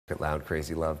At Loud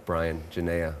Crazy Love, Brian,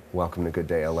 Jennea, welcome to Good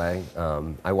Day L.A.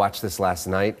 I watched this last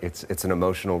night. It's an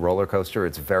emotional roller coaster.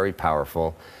 It's very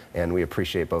powerful, and we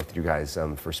appreciate both of you guys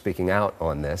for speaking out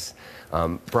on this.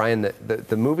 Brian,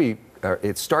 the movie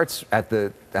it starts at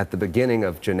the beginning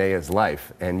of Jennea's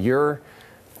life, and you're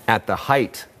at the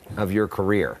height of your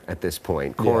career at this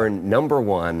point. KoRn,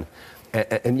 #1.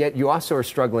 And yet you also are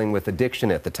struggling with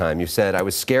addiction at the time. You said, I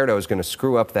was scared I was going to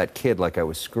screw up that kid like I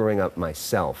was screwing up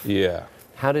myself. Yeah.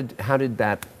 How did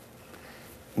that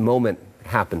moment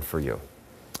happen for you?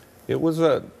 It was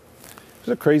a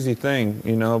crazy thing,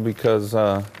 you know, because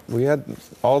we had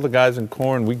all the guys in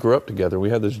KoRn, we grew up together. We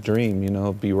had this dream, you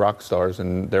know, be rock stars,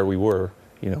 and there we were.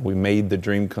 You know, we made the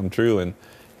dream come true,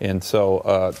 and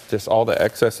so just all the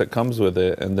excess that comes with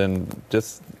it, and then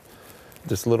just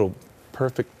this little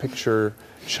perfect picture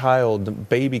child,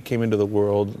 baby came into the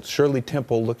world, Shirley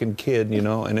Temple looking kid, you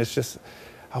know, and it's just,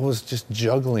 I was just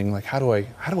juggling, like, how do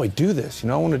I do this? You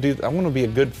know, I want to be a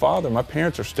good father. My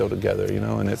parents are still together, you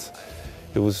know, and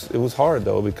it was hard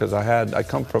though, because I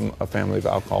come from a family of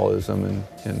alcoholism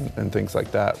and things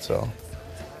like that, so.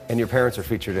 And your parents are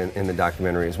featured in the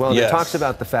documentary as well. And yes. It talks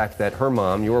about the fact that her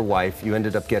mom, your wife, you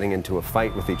ended up getting into a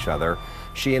fight with each other.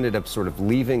 She ended up sort of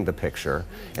leaving the picture.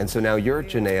 And so now you're,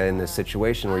 Jennea, in this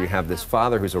situation where you have this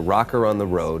father who's a rocker on the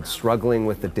road, struggling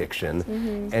with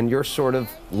addiction, and you're sort of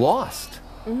lost.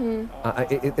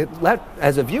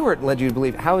 As a viewer, it led you to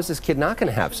believe, how is this kid not going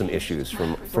to have some issues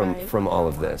from all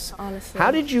of this? Honestly.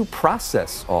 How did you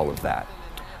process all of that?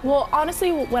 Well,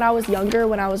 honestly, when I was younger,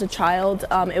 when I was a child,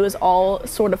 it was all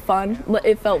sort of fun.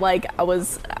 It felt like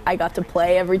I got to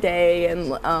play every day,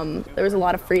 and there was a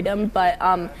lot of freedom. But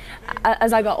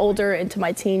as I got older into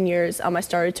my teen years, I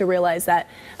started to realize that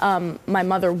my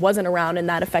mother wasn't around, and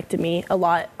that affected me a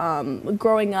lot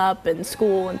growing up in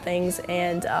school and things.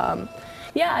 And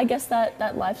yeah, I guess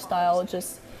that lifestyle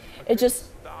just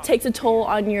takes a toll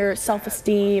on your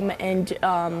self-esteem and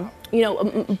you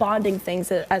know, bonding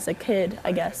things as a kid,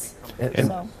 I guess.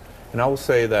 And I will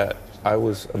say that I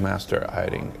was a master at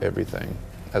hiding everything.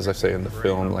 As I say in the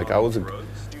film, like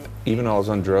even though I was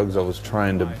on drugs, I was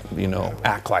trying to, you know,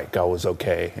 act like I was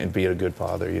okay and be a good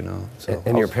father, you know. So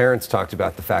and your parents talked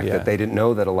about the fact that they didn't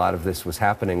know that a lot of this was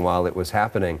happening while it was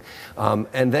happening.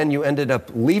 And then you ended up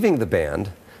leaving the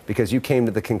band because you came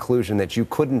to the conclusion that you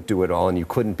couldn't do it all and you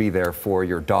couldn't be there for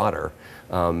your daughter.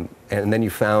 And then you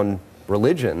found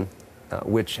religion,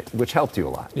 which helped you a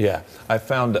lot. Yeah, I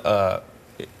found,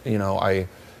 you know, I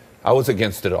was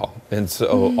against it all. And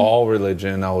so all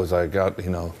religion, I was like, you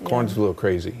know, KoRn's a little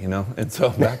crazy, you know? And so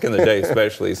back in the day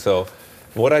especially. So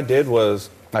what I did was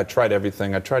I tried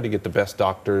everything. I tried to get the best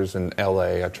doctors in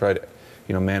L.A. I tried,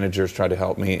 you know, managers tried to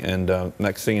help me. And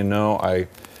next thing you know, I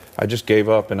just gave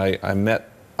up, and I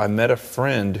met a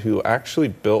friend who actually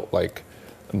built like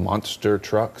monster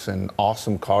trucks and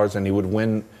awesome cars, and he would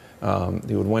win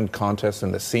contests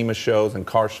in the SEMA shows and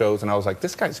car shows, and I was like,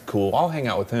 this guy's cool, I'll hang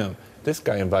out with him. This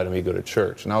guy invited me to go to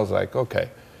church, and I was like, okay.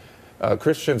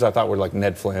 Christians I thought were like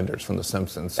Ned Flanders from The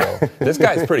Simpsons, so this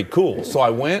guy's pretty cool. So I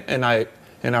went and I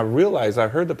realized, I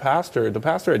heard the pastor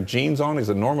had jeans on, he's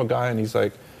a normal guy, and he's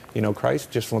like, you know, Christ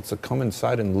just wants to come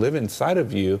inside and live inside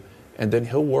of you, and then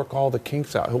he'll work all the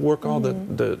kinks out. He'll work all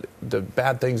the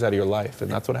bad things out of your life,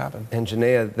 and that's what happened. And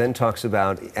Jennea then talks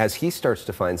about, as he starts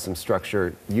to find some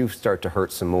structure, you start to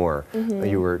hurt some more.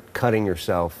 You were cutting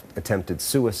yourself, attempted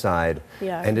suicide,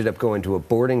 ended up going to a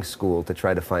boarding school to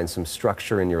try to find some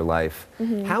structure in your life.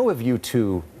 How have you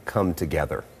two come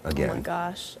together again?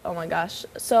 Oh my gosh.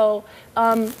 So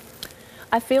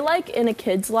I feel like in a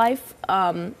kid's life,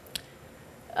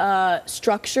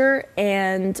 structure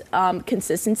and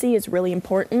consistency is really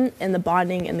important in the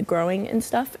bonding and the growing and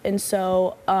stuff. And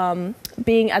so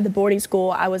being at the boarding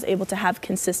school, I was able to have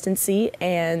consistency,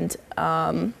 and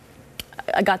I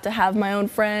got to have my own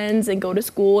friends and go to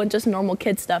school and just normal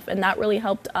kid stuff. And that really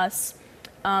helped us.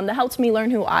 That helped me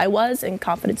learn who I was and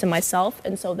confidence in myself.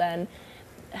 And so then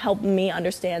helped me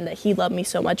understand that he loved me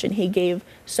so much and he gave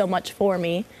so much for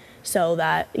me. So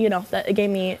that, you know, that it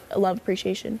gave me a love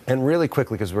appreciation. And really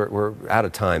quickly, because we're out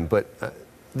of time, but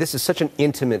this is such an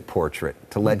intimate portrait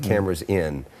to let cameras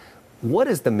in. What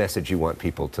is the message you want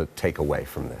people to take away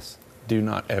from this? Do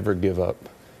not ever give up.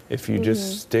 If you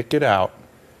just stick it out,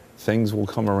 things will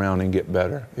come around and get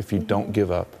better. If you don't give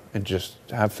up and just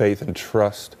have faith and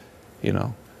trust, you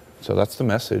know. So that's the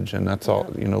message, and that's all,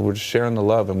 you know, we're just sharing the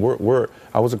love, and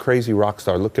I was a crazy rock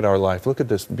star. Look at our life. Look at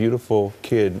this beautiful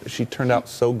kid. She turned out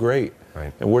so great.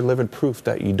 Right. And we're living proof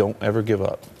that you don't ever give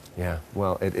up. Yeah,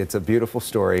 well, it's a beautiful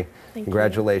story. Thank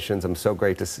Congratulations. I'm so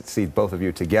great to see both of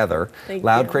you together. Thank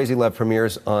Loud you. Crazy Love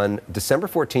premieres on December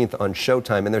 14th on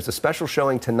Showtime, and there's a special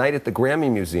showing tonight at the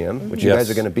Grammy Museum, which you Yes. guys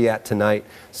are going to be at tonight,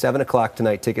 7 o'clock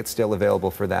tonight. Tickets still available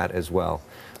for that as well.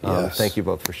 Yes. Thank you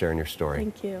both for sharing your story.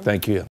 Thank you. Thank you.